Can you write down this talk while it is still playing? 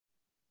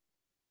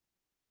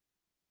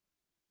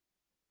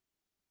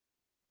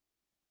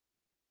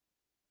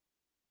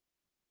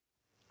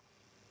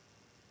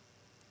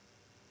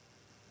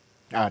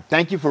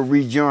Thank you for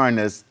rejoining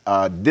us.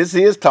 This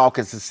is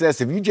Talking Success.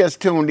 If you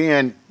just tuned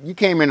in, you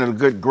came in at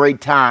a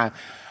great time.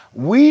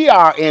 We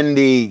are in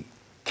the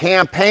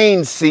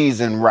campaign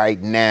season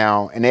right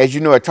now, and as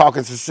you know, at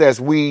Talking Success,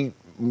 we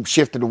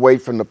shifted away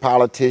from the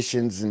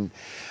politicians and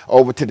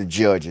over to the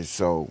judges.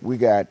 So we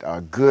got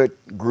a good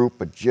group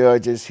of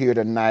judges here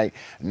tonight.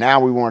 Now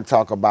we want to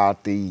talk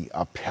about the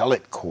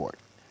appellate court,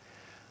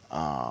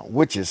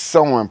 which is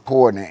so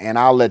important, and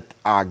I'll let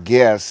our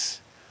guests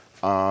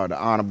the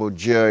Honorable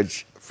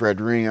Judge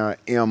Fredrina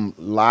M.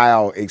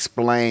 Lyle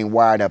explained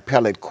why the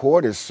appellate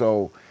court is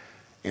so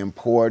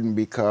important,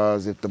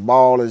 because if the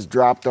ball is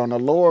dropped on the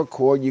lower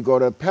court, you go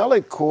to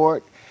appellate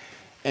court,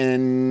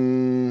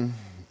 and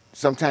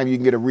sometimes you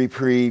can get a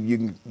reprieve, you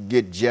can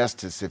get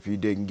justice if you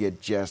didn't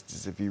get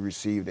justice, if you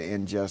received an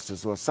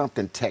injustice or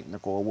something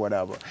technical or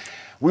whatever.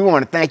 We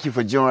want to thank you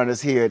for joining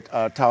us here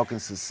at Talking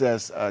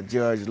Success,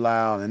 Judge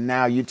Lyle, and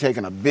now you're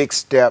taking a big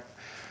step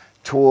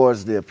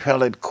towards the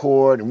appellate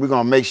court, and we're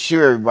going to make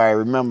sure everybody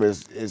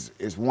remembers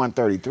it's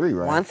 133,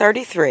 right?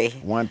 133.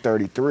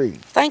 133.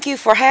 Thank you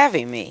for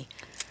having me.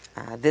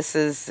 This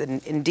is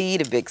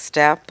indeed a big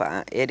step.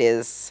 It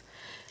is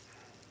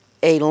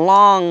a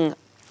long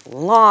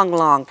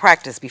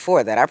practice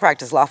before that. I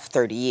practiced law for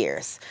 30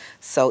 years.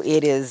 So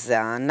it is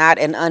not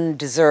an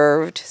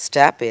undeserved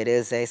step. It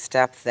is a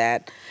step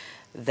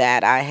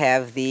that I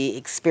have the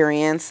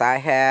experience, I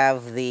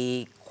have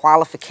the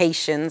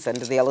qualifications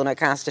under the Illinois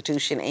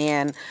Constitution,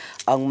 and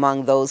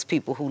among those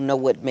people who know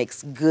what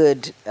makes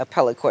good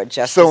appellate court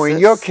justices. So in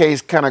your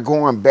case, kind of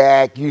going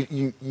back,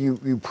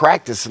 you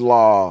practiced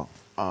law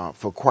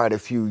for quite a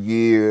few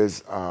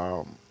years.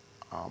 You're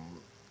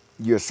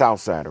a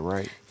Southsider,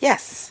 right?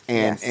 Yes.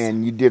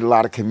 And you did a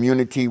lot of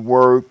community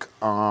work.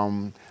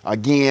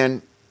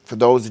 Again, for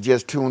those that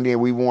just tuned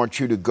in, we want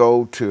you to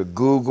go to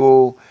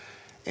Google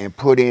and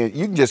put in,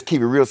 you can just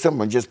keep it real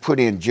simple and just put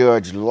in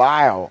Judge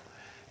Lyle,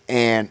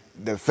 and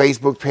the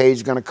Facebook page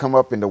is going to come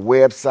up and the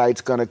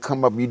website's going to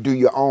come up. You do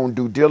your own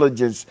due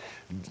diligence.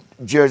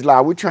 Judge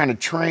Lyle, we're trying to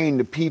train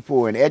the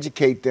people and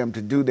educate them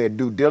to do their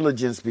due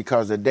diligence,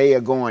 because the day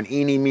of going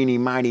eeny, meeny,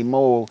 miny,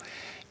 moe,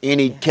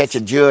 catch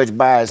a judge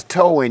by his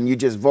toe and you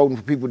just voting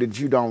for people that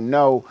you don't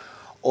know,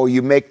 or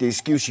you make the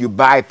excuse, you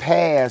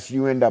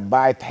end up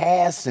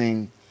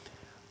bypassing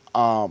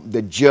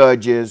the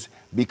judges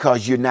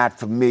because you're not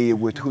familiar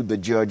with who the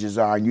judges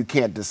are and you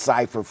can't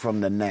decipher from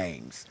the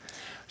names.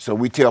 So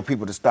we tell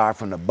people to start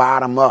from the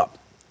bottom up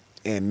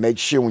and make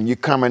sure when you're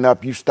coming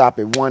up, you stop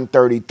at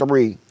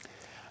 133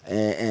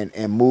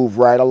 and move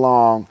right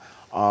along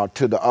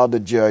to the other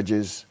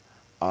judges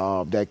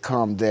that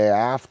come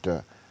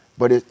thereafter.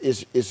 But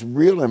it's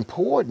real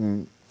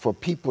important for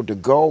people to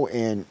go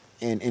and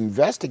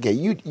investigate.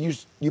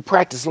 You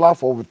practice law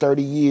for over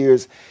 30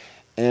 years,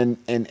 and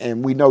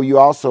we know you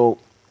also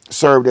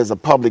served as a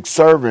public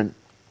servant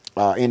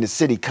in the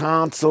city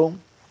council,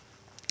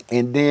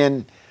 and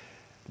then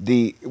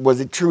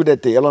was it true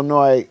that the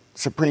Illinois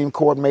Supreme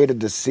Court made a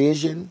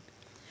decision?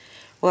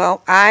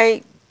 Well,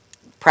 I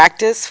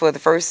practiced for the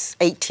first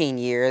 18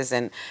 years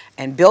and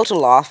built a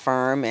law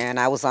firm,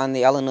 and I was on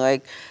the Illinois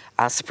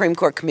Supreme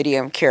Court Committee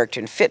on Character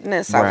and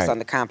Fitness. I was on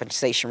the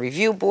Compensation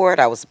Review Board.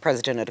 I was the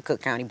president of the Cook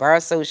County Bar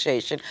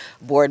Association,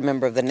 board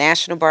member of the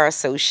National Bar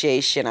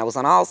Association. I was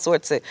on all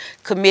sorts of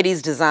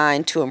committees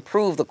designed to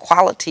improve the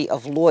quality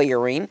of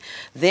lawyering.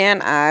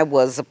 Then I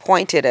was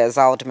appointed as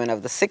alderman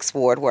of the 6th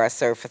Ward, where I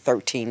served for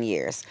 13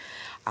 years.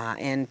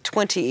 In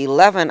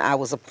 2011, I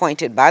was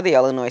appointed by the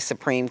Illinois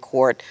Supreme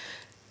Court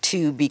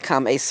to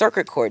become a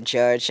circuit court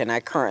judge, and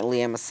I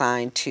currently am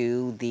assigned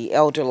to the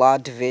Elder Law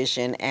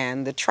Division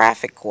and the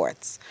traffic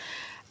courts.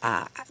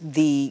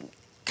 The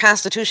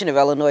Constitution of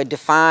Illinois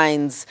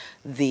defines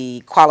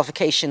the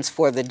qualifications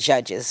for the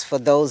judges, for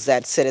those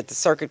that sit at the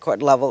circuit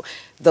court level,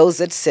 those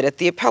that sit at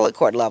the appellate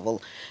court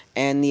level,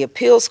 and the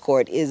appeals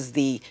court is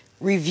the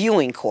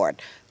reviewing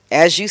court.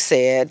 As you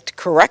said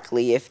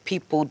correctly, if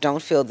people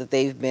don't feel that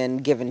they've been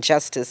given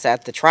justice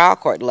at the trial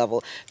court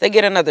level, they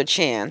get another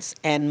chance,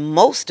 and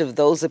most of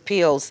those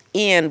appeals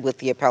end with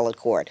the appellate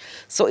court.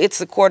 So it's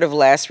the court of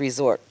last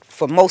resort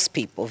for most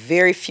people.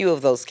 Very few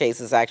of those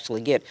cases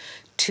actually get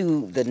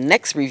to the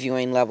next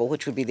reviewing level,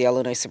 which would be the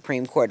Illinois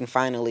Supreme Court, and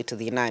finally to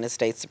the United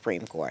States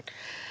Supreme Court.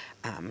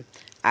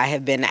 I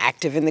have been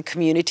active in the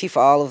community for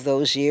all of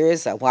those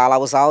years. While I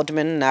was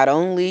alderman, not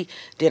only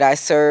did I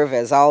serve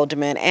as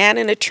alderman and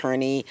an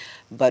attorney,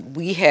 but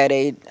we had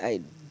a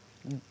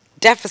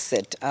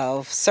deficit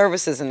of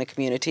services in the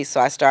community,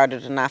 so I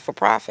started a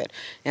not-for-profit.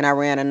 And I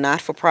ran a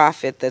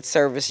not-for-profit that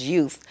serviced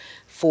youth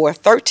for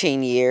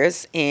 13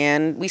 years,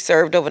 and we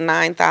served over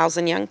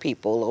 9,000 young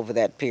people over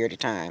that period of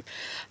time.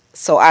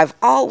 So I've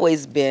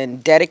always been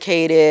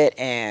dedicated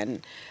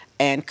and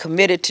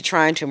committed to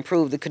trying to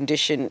improve the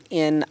condition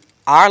in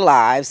our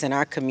lives, in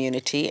our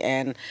community,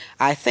 and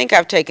I think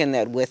I've taken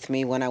that with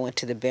me when I went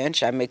to the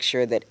bench. I make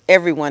sure that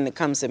everyone that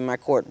comes in my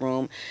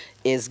courtroom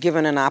is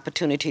given an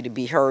opportunity to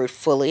be heard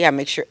fully. I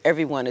make sure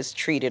everyone is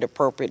treated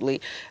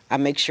appropriately. I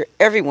make sure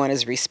everyone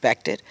is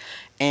respected,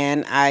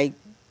 and I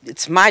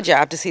it's my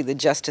job to see that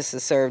justice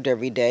is served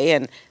every day,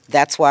 and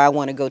that's why I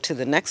want to go to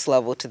the next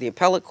level, to the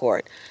appellate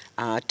court,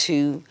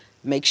 to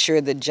make sure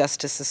that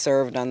justice is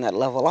served on that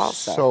level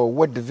also. So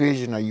what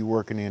division are you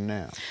working in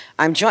now?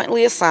 I'm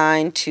jointly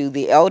assigned to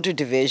the Elder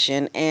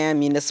Division and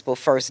Municipal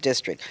First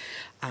District.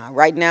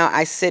 Right now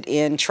I sit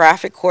in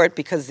traffic court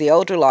because the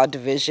Elder Law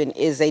Division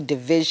is a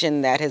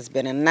division that has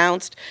been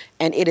announced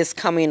and it is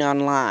coming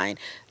online.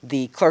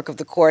 The clerk of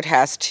the court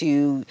has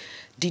to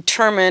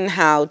determine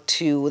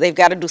they've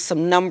got to do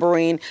some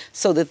numbering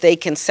so that they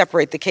can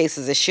separate the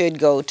cases that should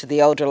go to the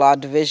Elder Law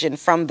Division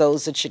from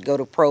those that should go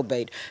to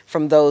probate,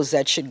 from those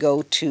that should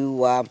go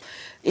to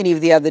any of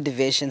the other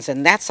divisions,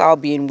 and that's all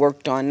being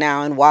worked on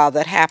now. And while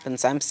that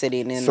happens, I'm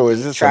sitting in. So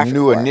is this a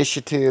new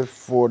initiative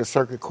for the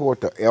circuit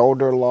court, the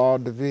Elder Law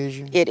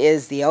Division? It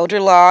is the Elder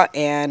Law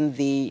and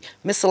the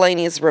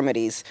Miscellaneous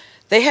Remedies.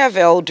 They have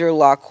elder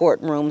law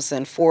courtrooms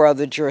in 4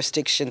 other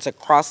jurisdictions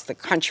across the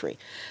country,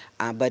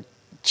 but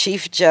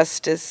Chief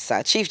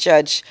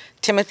Judge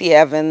Timothy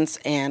Evans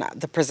and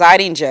the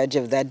presiding judge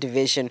of that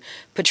division,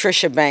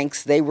 Patricia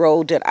Banks, they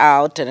rolled it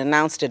out and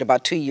announced it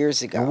about 2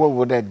 years ago. And what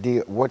would that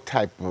deal? What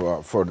type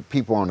of, for the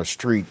people on the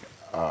street,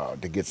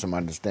 to get some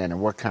understanding,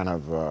 what kind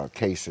of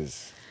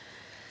cases,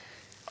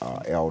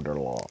 elder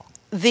law?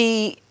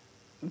 The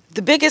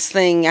biggest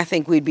thing I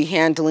think we'd be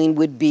handling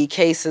would be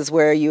cases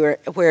where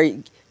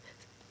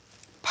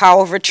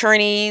power of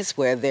attorneys,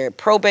 where there are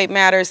probate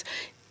matters.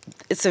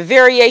 It's a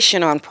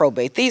variation on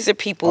probate. These are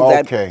people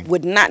that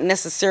would not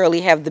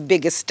necessarily have the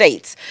big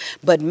estates,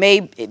 but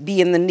may be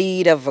in the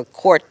need of a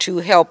court to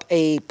help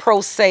a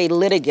pro se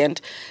litigant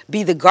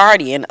be the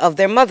guardian of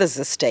their mother's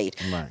estate.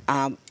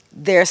 Right.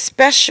 There are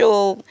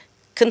special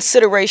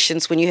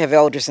considerations when you have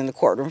elders in the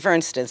courtroom. For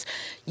instance,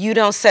 you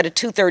don't set a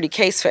 230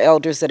 case for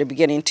elders that are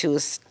beginning to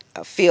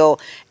feel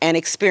and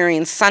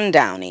experience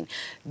sundowning.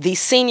 The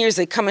seniors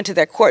that come into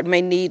that court may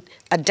need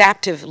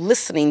adaptive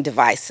listening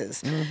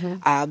devices.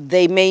 Mm-hmm.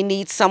 They may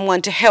need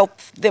someone to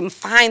help them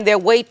find their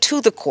way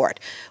to the court.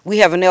 We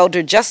have an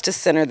Elder Justice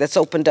Center that's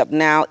opened up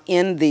now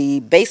in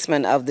the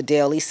basement of the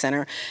Daly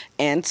Center,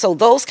 and so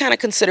those kind of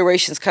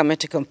considerations come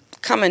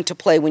into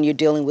play when you're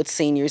dealing with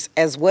seniors,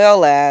 as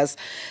well as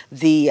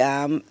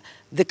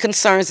the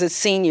concerns that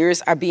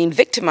seniors are being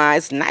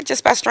victimized, not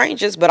just by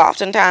strangers, but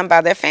oftentimes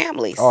by their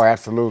families. Oh,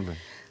 absolutely.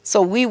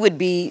 So we would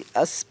be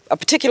a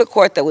particular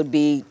court that would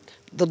be,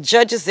 the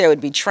judges there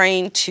would be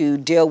trained to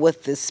deal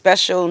with the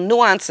special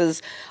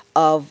nuances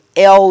of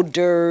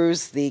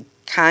elders, the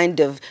kind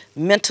of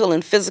mental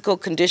and physical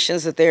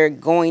conditions that they're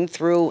going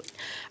through,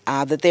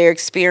 that they're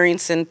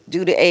experiencing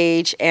due to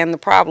age, and the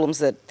problems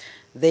that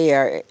they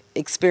are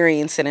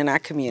experiencing in our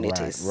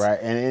communities.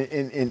 Right, right.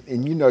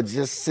 And you know,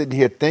 just sitting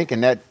here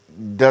thinking that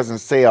doesn't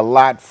say a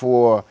lot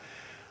for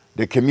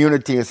the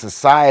community and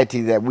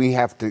society that we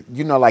have to,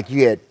 you know, like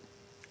you had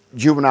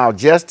juvenile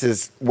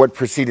justice, what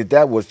preceded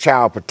that was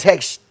child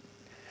protection.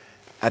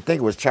 I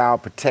think it was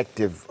child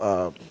protective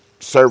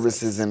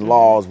services and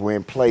laws were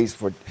in place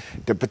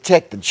to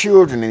protect the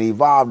children, and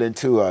evolved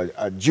into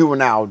a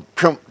juvenile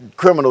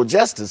criminal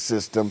justice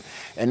system.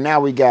 And now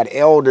we got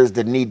elders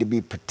that need to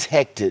be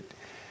protected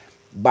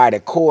by the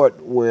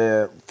court,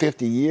 where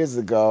 50 years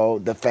ago,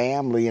 the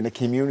family and the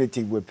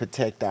community would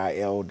protect our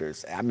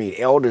elders. I mean,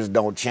 elders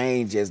don't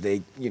change as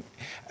they,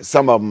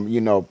 some of them,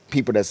 you know,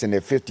 people that's in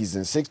their 50s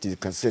and 60s are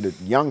considered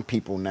young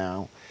people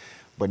now,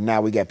 but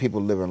now we got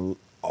people living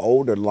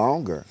older,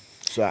 longer.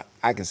 So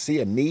I can see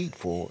a need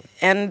for it.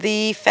 And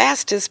the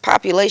fastest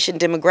population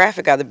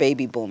demographic are the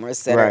baby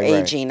boomers that are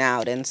aging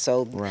out. And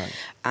so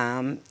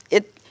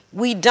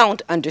we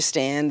don't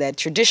understand that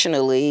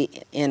traditionally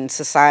in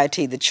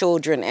society, the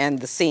children and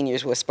the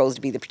seniors were supposed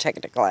to be the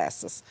protected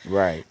classes.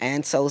 Right.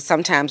 And so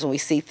sometimes when we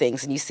see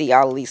things and you see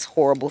all of these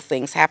horrible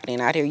things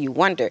happening out here, you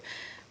wonder,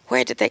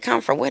 where did they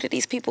come from? Where did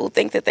these people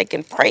think that they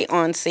can prey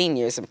on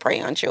seniors and prey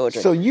on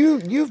children? So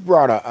you've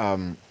brought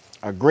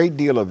a great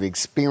deal of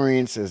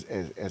experience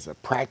as a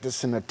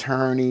practicing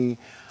attorney,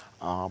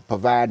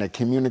 providing a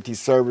community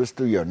service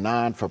through your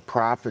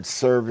non-for-profit,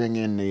 serving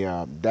in the,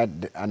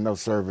 I know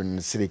serving in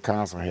the city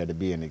council had to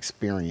be an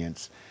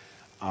experience.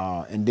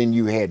 And then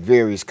you had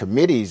various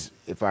committees,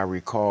 if I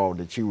recall,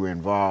 that you were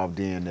involved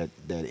in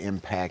that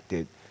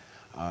impacted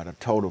the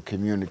total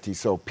community.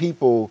 So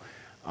people,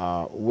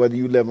 whether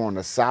you live on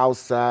the south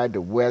side,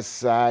 the west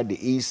side,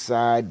 the east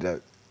side,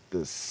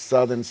 the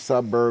southern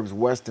suburbs,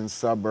 western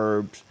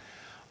suburbs,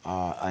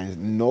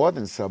 and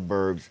northern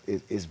suburbs,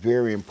 is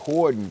very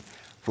important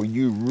for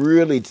you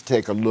really to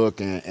take a look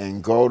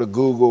and go to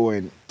Google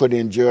and put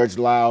in Judge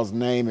Lyle's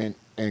name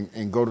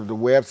and go to the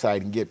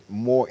website and get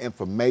more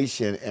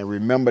information. And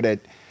remember that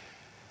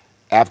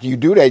after you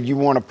do that, you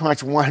want to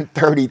punch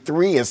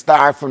 133 and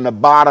start from the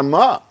bottom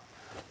up,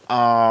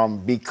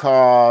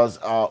 because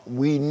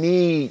we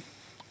need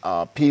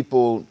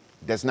people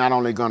that's not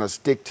only going to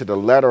stick to the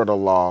letter of the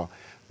law,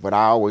 but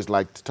I always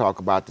like to talk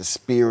about the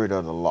spirit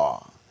of the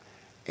law.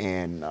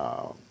 And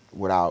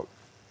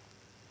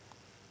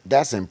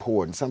that's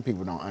important. Some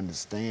people don't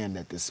understand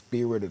that the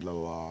spirit of the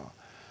law,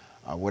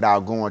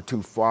 without going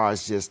too far,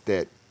 is just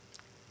that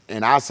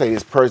and I say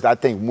this person, I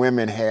think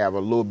women have a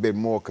little bit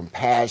more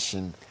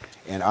compassion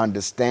and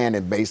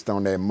understanding based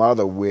on their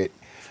mother wit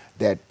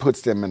that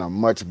puts them in a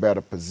much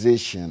better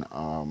position.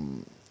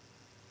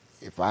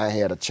 If I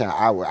had a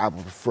child,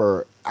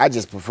 I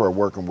just prefer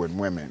working with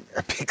women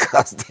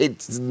because they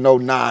just no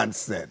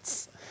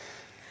nonsense.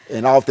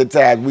 And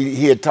oftentimes we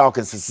hear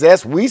talking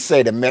success, we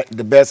say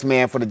the best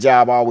man for the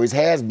job always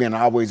has been,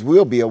 always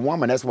will be a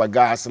woman. That's why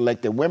God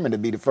selected women to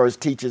be the first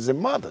teachers and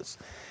mothers.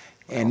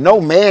 And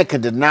no man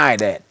can deny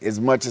that as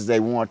much as they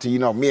want to. You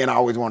know, men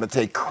always want to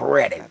take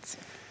credit.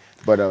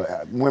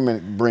 But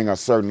women bring a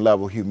certain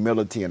level of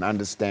humility and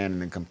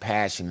understanding and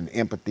compassion and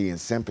empathy and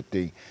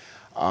sympathy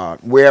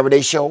wherever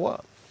they show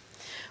up.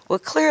 Well,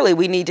 clearly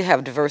we need to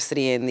have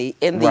diversity in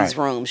these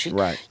rooms.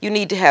 You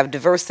need to have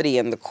diversity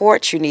in the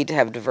courts. You need to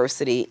have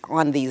diversity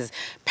on these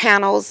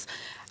panels.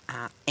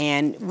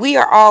 And we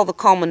are all the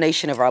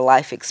culmination of our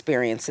life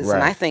experiences.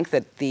 And I think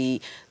that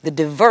the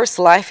diverse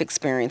life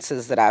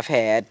experiences that I've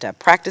had,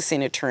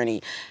 practicing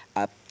attorney,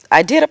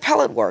 I did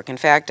appellate work. In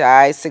fact,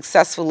 I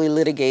successfully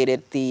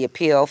litigated the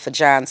appeal for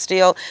John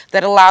Steele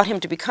that allowed him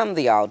to become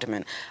the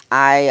alderman.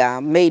 I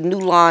made new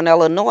law in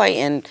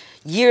Illinois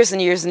years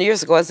and years and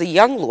years ago as a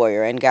young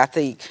lawyer and got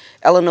the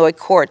Illinois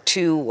court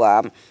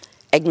to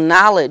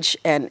acknowledge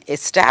and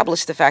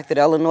establish the fact that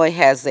Illinois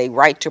has a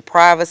right to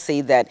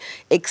privacy that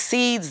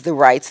exceeds the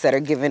rights that are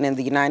given in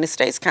the United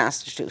States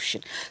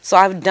Constitution. So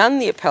I've done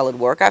the appellate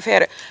work. I've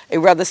had a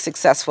rather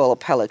successful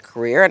appellate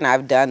career, and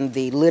I've done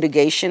the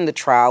litigation, the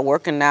trial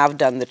work, and now I've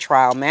done the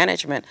trial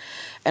management.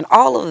 And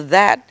all of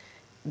that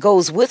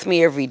goes with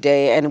me every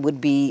day and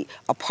would be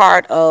a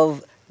part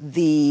of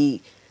the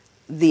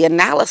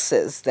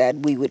analysis that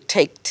we would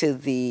take to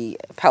the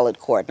appellate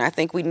court. And I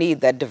think we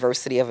need that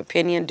diversity of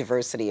opinion,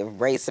 diversity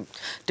of race,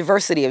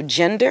 diversity of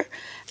gender,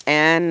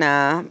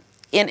 and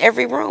in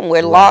every room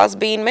where laws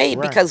being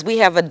made, because we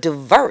have a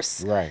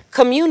diverse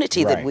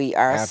community that we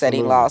are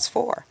setting laws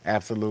for.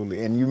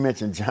 Absolutely. And you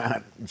mentioned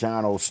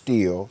John O.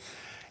 Steele,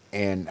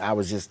 and I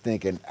was just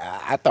thinking,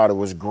 I thought it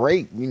was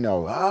great, you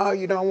know, oh,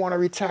 you don't want to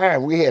retire.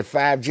 And we had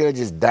 5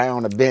 judges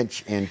down the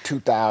bench in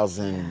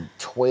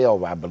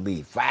 2012, I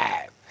believe,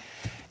 5.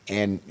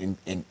 And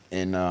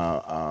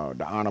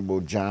the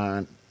Honorable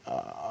John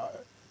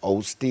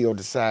O. Steele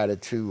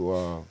decided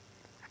to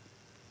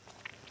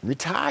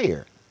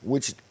retire,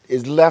 which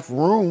is left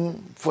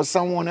room for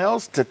someone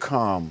else to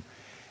come.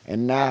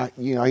 And now,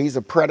 you know, he's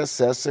a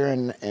predecessor,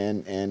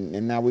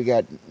 and now we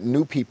got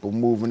new people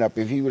moving up.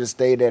 If he would have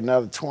stayed there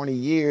another 20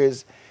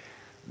 years,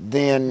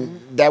 then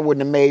that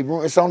wouldn't have made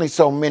room. It's only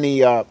so many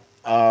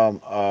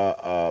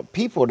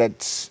people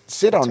that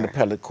sit on the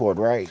appellate court,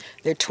 right?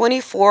 There are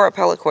 24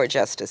 appellate court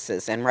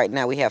justices, and right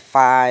now we have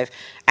 5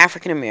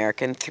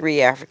 African-American,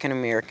 3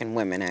 African-American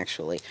women,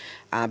 actually,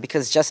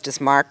 because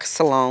Justice Mark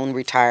Salone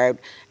retired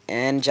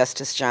and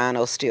Justice John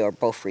O. Steele are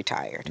both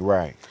retired.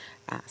 Right.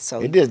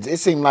 So it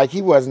seemed like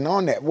he wasn't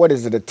on that. What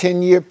is it, a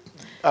 10-year?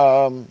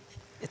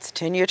 It's a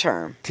 10-year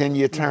term.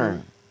 10-year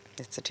term.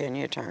 It's a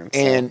 10-year term.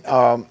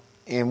 So.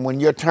 And when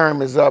your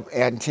term is up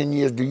at 10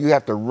 years, do you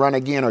have to run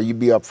again, or you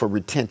be up for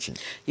retention?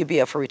 You be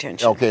up for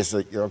retention. Okay, so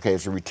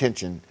it's a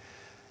retention.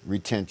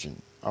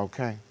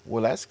 Okay,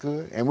 well that's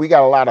good. And we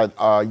got a lot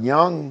of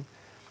young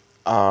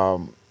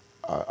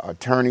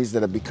attorneys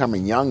that are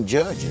becoming young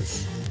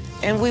judges.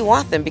 And we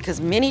want them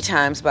because many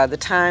times by the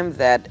time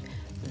that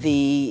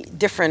the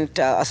different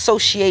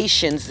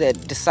associations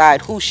that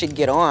decide who should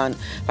get on,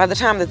 by the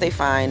time that they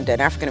find an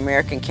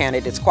African-American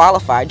candidate's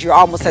qualified, you're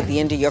almost at the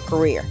end of your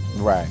career.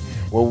 Right.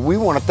 Well, we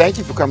want to thank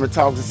you for coming to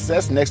Talk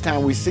Success. Next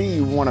time we see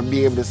you, we want to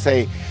be able to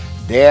say,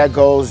 there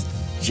goes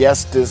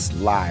Justice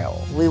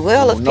Lyle. We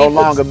will. It will no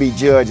longer be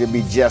judge, it'll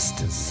be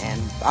justice.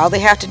 And all they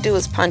have to do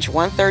is punch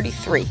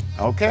 133.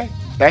 Okay.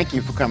 Thank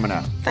you for coming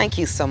out. Thank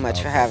you so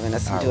much for having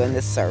us and doing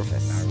this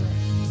service.